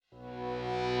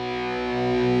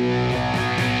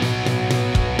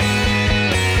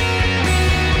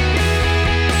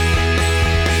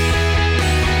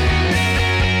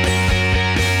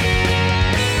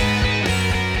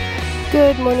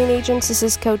Agents. This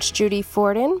is Coach Judy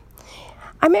Forden.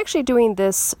 I'm actually doing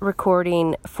this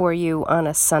recording for you on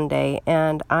a Sunday,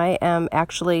 and I am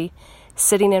actually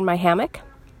sitting in my hammock,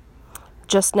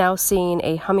 just now seeing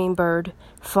a hummingbird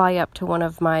fly up to one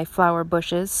of my flower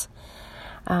bushes.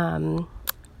 And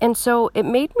so it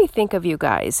made me think of you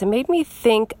guys. It made me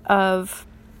think of,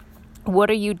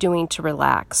 what are you doing to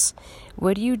relax?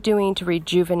 What are you doing to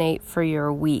rejuvenate for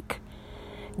your week?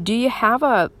 Do you have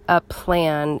a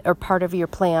plan or part of your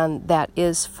plan that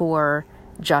is for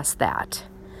just that?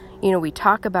 You know, we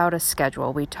talk about a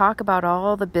schedule. We talk about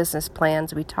all the business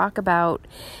plans. We talk about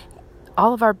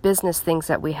all of our business things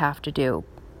that we have to do.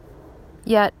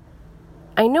 Yet,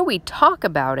 I know we talk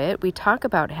about it. We talk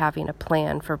about having a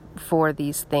plan for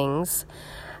these things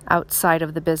outside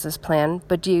of the business plan.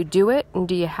 But do you do it, and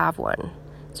do you have one?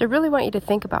 So I really want you to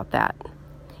think about that.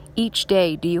 Each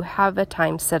day, do you have a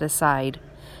time set aside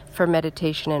for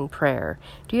meditation and prayer?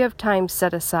 Do you have time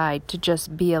set aside to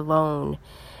just be alone?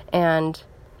 And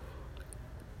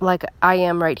like I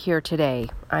am right here today,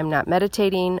 I'm not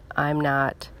meditating, I'm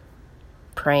not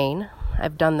praying.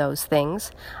 I've done those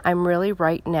things. I'm really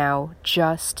right now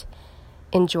just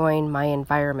enjoying my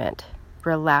environment,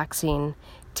 relaxing,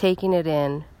 taking it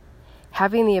in,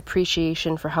 having the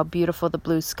appreciation for how beautiful the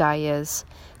blue sky is,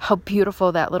 how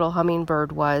beautiful that little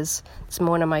hummingbird was. It's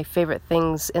one of my favorite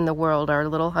things in the world are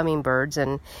little hummingbirds,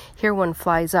 and here one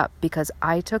flies up because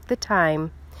I took the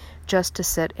time just to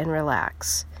sit and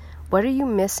relax. What are you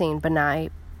missing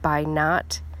by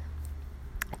not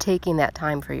taking that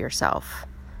time for yourself?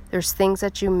 There's things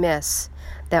that you miss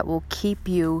that will keep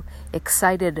you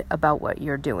excited about what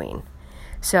you're doing.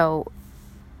 So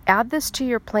add this to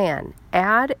your plan.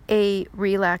 Add a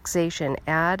relaxation.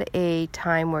 Add a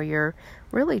time where you're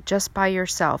really just by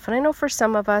yourself. And I know for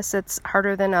some of us it's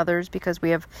harder than others because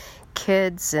we have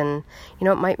kids, and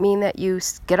it might mean that you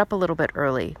get up a little bit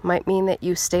early. Might mean that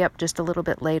you stay up just a little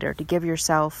bit later to give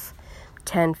yourself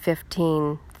 10,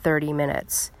 15, 30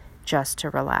 minutes just to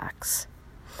relax.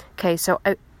 Okay, so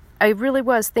I really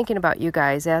was thinking about you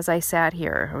guys as I sat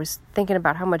here. I was thinking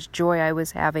about how much joy I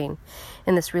was having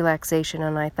in this relaxation,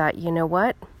 and I thought, you know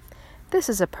what? This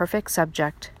is a perfect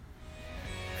subject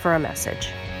for a message.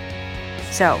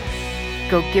 So,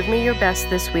 go give me your best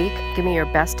this week. Give me your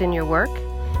best in your work.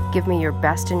 Give me your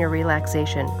best in your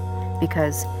relaxation,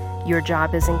 because your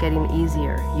job isn't getting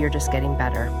easier. You're just getting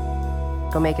better.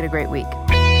 Go make it a great week.